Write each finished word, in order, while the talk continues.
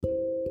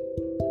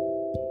Hey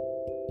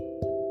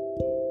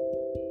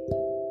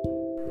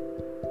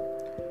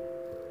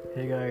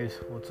guys,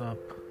 what's up?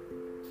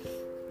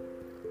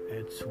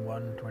 It's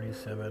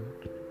 1:27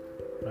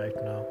 right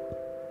now.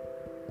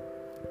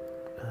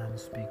 I'm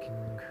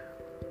speaking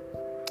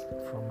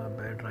from my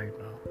bed right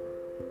now.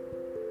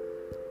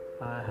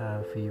 I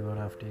have fever,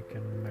 I've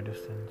taken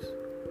medicines.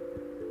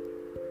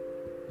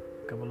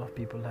 A couple of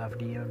people have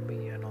DM'd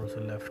me and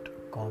also left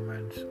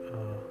comments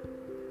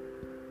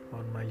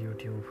on my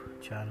YouTube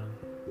channel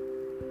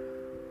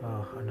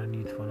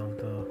underneath one of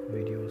the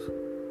videos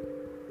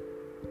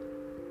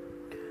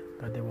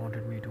that they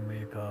wanted me to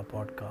make a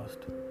podcast.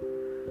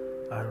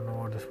 I don't know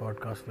what this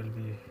podcast will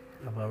be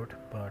about,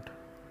 but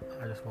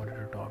I just wanted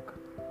to talk.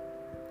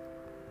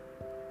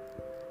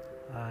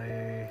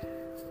 I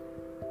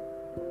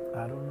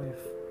don't know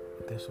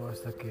if this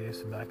was the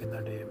case back in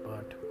the day,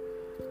 but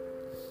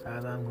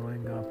as I'm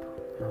growing up,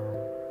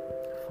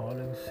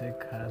 falling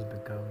sick has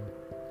become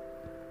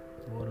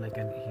more like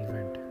an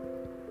event.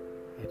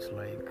 It's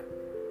like,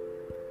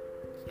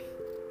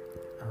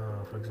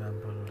 for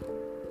example,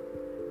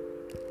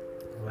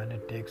 when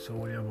it takes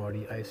over your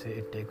body, I say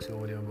it takes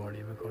over your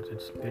body because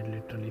it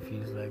literally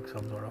feels like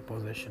some sort of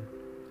possession.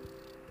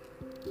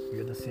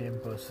 You're the same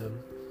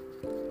person,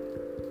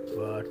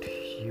 but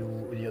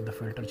the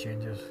filter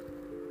changes,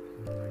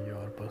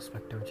 your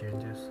perspective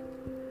changes.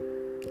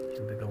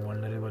 You become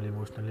vulnerable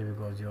emotionally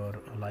because your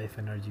life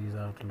energies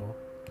are low,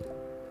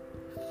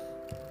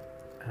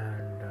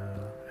 and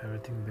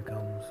everything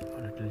becomes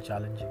a little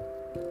challenging.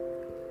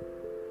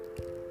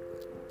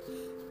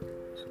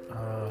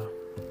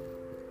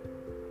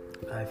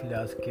 I feel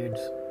as kids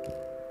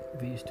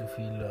we used to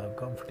feel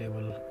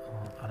comfortable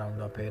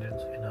around our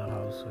parents in our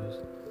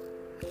houses,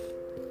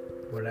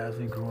 but as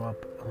we grow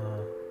up,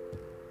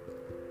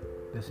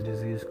 this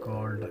disease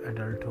called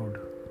adulthood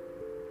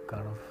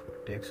kind of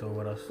takes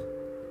over us,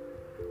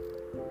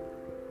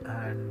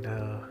 and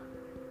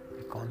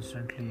we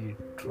constantly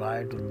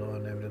try to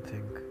learn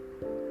everything,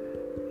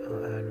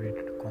 and we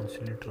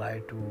constantly try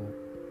to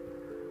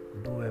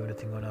do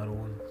everything on our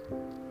own.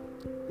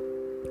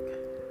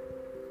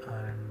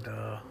 And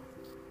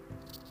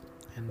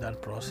in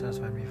that process,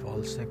 when we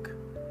fall sick,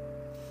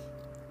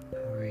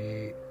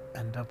 we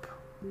end up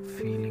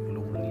feeling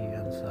lonely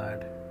and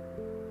sad.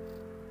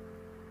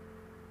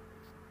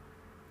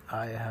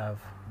 I have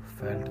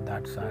felt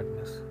that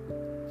sadness.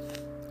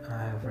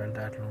 I have felt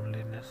that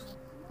loneliness.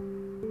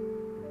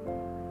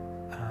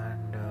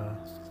 And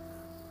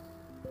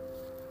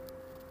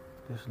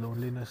this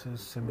loneliness is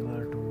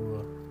similar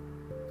to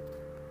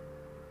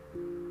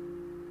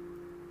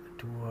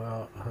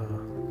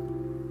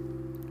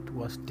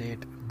a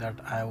state that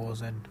I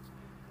was in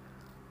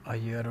a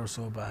year or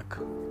so back.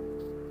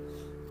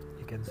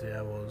 You can say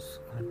I was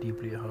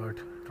deeply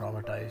hurt,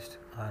 traumatized.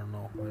 I don't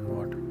know with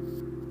what.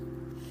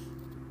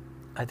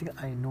 I think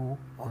I know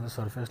on the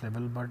surface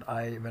level, but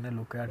when I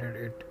look at it,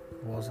 it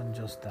wasn't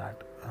just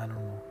that. I don't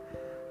know.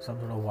 Some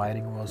sort of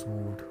wiring was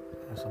moved.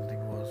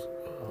 Something was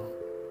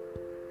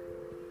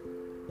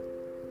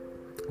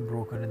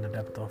broken in the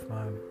depth of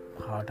my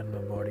heart and my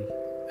body.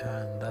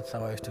 And that's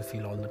how I used to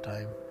feel all the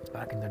time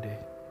back in the day.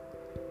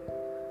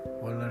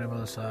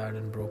 Vulnerable, sad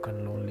and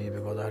broken, lonely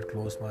because I had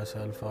closed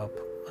myself up.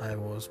 I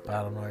was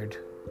paranoid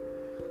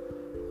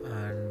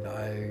and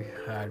I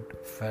had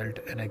felt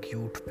an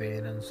acute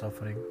pain and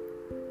suffering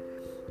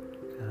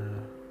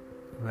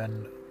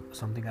when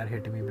something had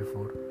hit me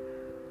before,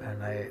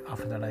 and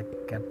after that I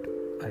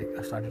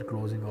started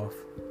closing off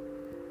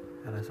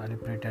and I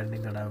started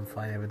pretending that I'm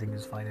fine, everything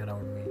is fine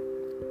around me.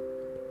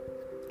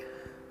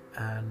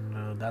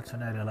 And that's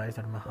when I realized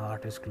that my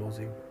heart is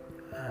closing,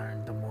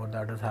 and the more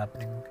that is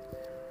happening,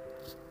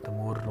 the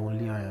more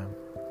lonely I am.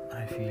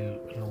 I feel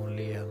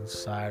lonely and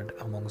sad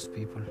amongst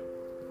people,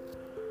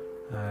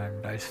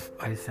 and I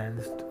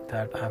sensed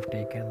that I have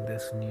taken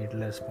this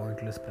needless,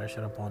 pointless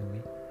pressure upon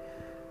me,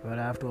 where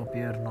I have to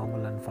appear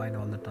normal and fine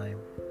all the time.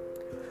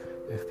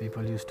 If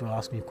people used to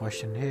ask me a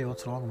question, hey,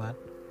 what's wrong, man?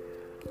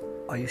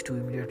 I used to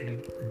immediately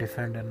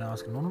defend and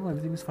ask, no,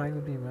 everything is fine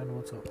with me, man,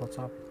 what's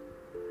up?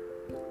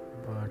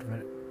 But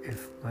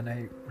when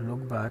I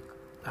look back,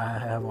 I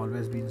have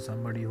always been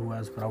somebody who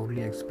has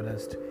proudly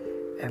expressed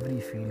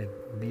every feeling,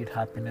 be it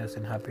happiness.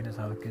 In happiness,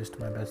 I have kissed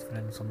my best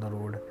friends on the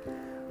road,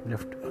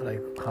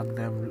 hugged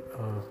them,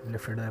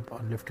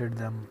 lifted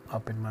them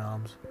up in my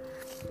arms,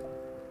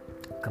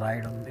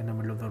 cried in the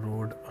middle of the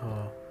road,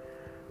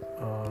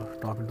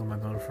 talking to my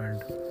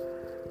girlfriend,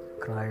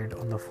 cried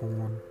on the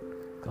phone,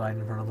 cried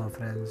in front of my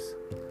friends,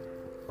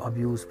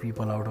 abused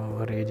people out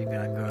of raging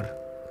anger.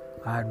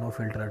 I had no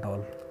filter at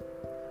all.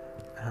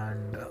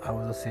 And I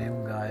was the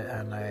same guy,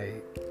 and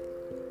I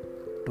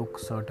took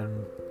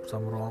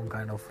some wrong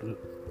kind of,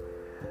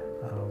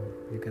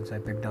 you can say I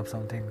picked up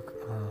something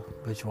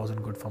which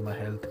wasn't good for my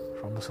health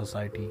from the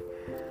society,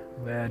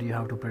 where you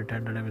have to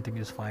pretend that everything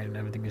is fine,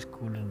 everything is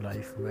cool in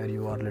life, where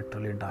you are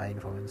literally dying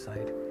from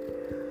inside.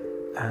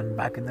 And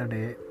back in the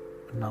day,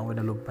 now when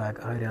I look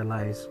back, I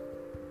realize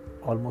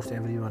almost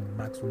everyone,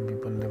 maximum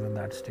people live in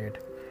that state,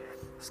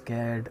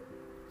 scared,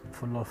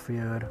 full of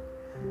fear,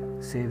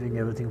 saving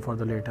everything for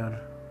the later,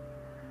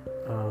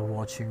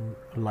 watching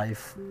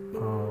life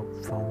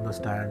from the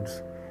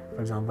stands.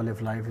 For example,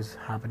 if life is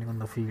happening on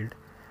the field,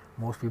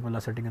 most people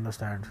are sitting in the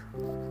stands,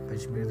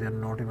 which means they are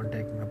not even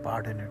taking a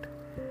part in it.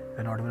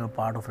 They are not even a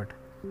part of it.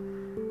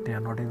 They are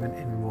not even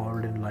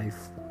involved in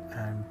life,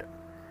 and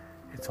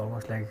it's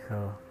almost like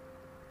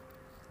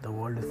the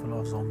world is full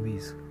of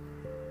zombies.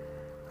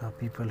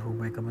 People who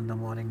wake up in the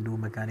morning, do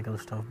mechanical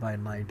stuff by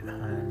night,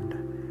 and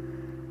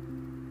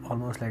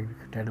almost like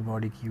dead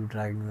body keep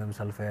dragging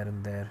themselves here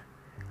and there,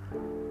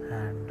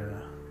 and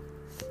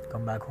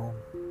come back home,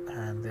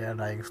 and they are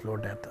dying slow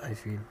death, I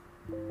feel.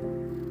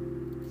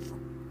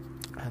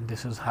 And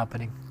this is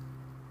happening.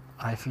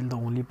 I feel the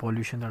only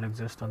pollution that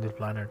exists on this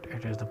planet,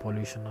 it is the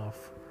pollution of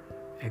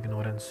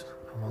ignorance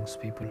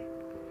amongst people.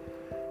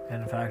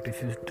 In fact,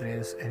 if you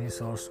trace any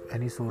source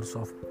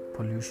of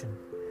pollution,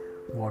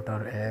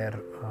 water, air,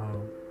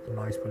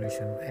 noise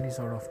pollution, any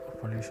sort of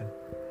pollution,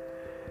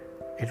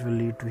 it will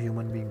lead to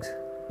human beings.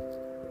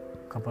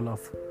 Couple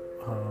of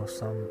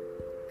some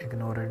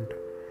ignorant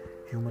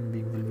human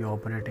beings will be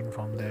operating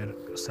from their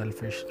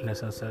selfish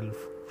lesser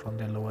self, from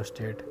their lower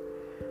state,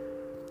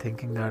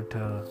 thinking that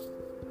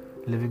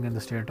living in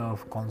the state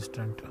of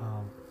constant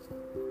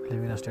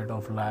living in a state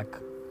of lack,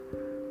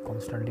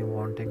 constantly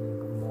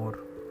wanting more,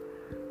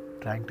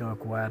 trying to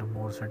acquire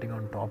more, sitting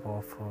on top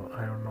of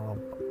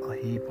a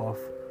heap of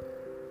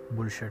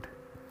bullshit,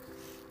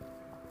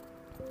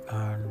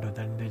 and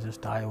then they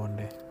just die one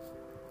day.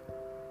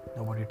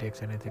 Nobody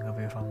takes anything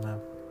away from them.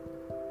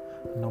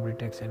 Nobody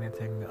takes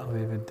anything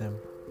away with them.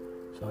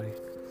 Sorry.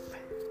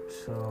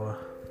 So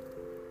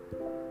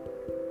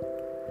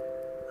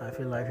I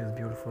feel life is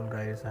beautiful,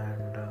 guys,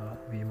 and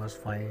we must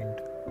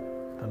find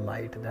the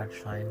light that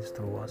shines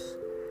through us.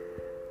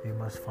 We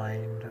must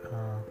find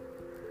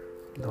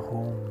the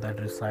home that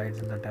resides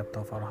in the depth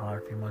of our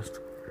heart. We must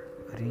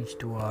reach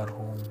to our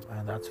home,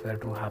 and that's where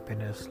true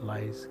happiness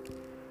lies.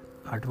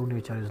 Our true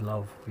nature is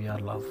love. We are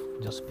love,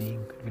 just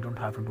being. We don't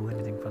have to do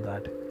anything for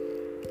that.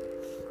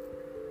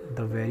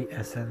 The very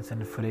essence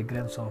and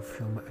fragrance of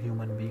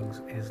human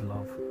beings is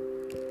love.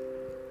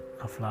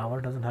 A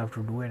flower doesn't have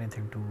to do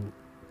anything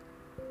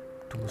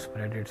to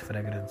spread its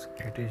fragrance.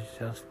 It is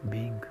just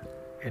being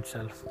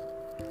itself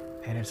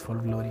in its full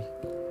glory.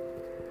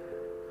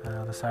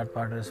 The sad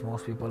part is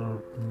most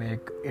people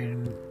make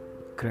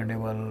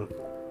incredible,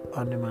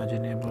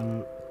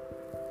 unimaginable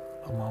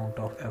amount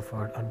of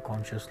effort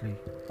unconsciously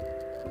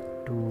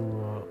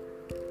to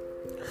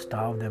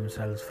starve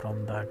themselves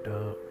from that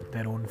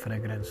their own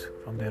fragrance,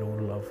 from their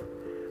own love,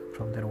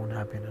 from their own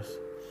happiness.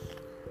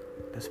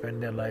 They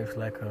spend their lives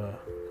like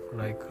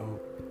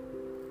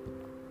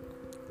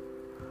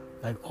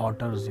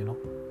otters,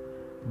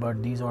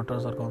 but these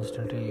otters are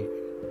constantly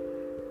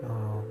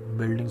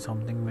building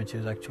something which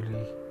is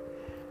actually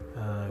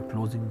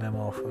closing them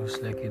off. It's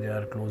like they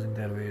are closing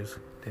their ways.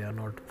 They are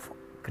not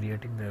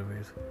creating their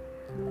ways,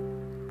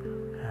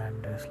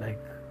 and it's like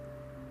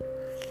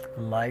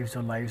lives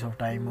of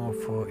time of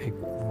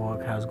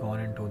work has gone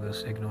into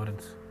this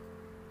ignorance,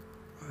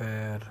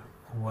 where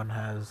one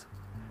has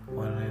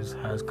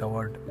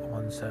covered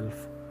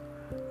oneself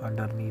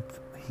underneath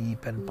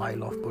heap and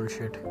pile of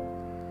bullshit,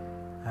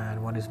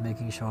 and one is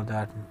making sure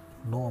that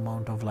no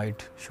amount of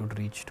light should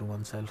reach to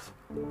oneself.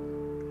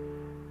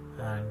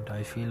 And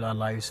I feel our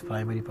life's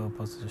primary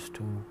purpose is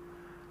to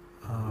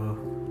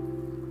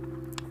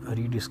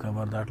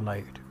rediscover that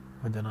light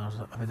within our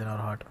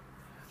heart.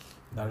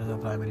 That is our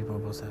primary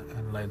purpose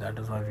in life. That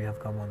is why we have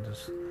come on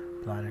this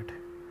planet,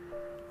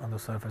 on the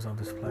surface of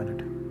this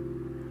planet,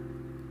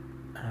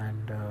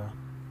 and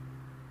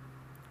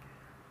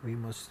we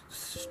must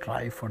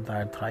strive for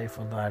that, thrive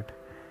for that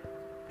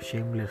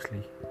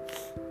shamelessly,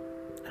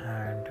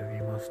 and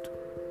we must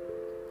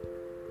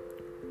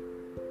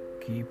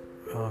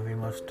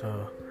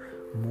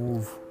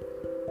move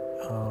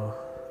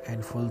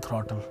in full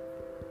throttle,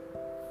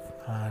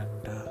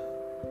 and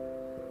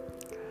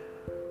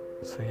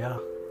so yeah,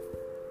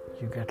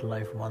 you get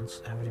life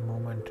once. Every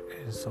moment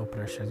is so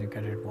precious. You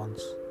get it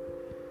once.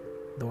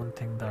 Don't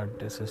think that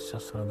this is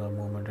just another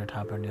moment. It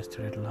happened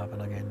yesterday, it will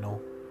happen again.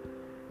 No,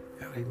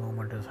 every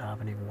moment is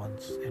happening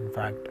once. In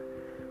fact,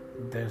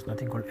 there's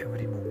nothing called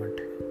every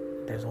moment.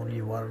 There's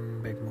only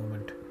one big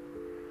moment,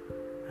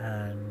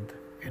 and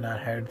in our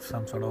head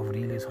some sort of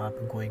reel is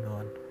going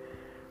on.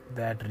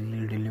 That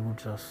reel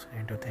deludes us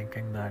into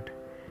thinking that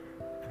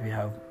we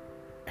have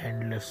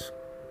endless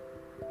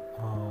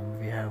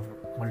we have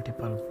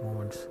multiple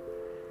moments.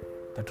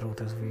 The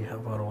truth is we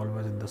are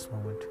always in this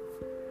moment.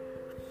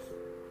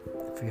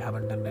 We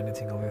haven't done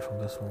anything away from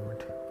this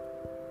moment.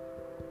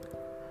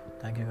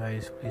 Thank you,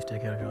 guys. Please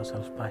take care of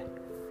yourselves. Bye.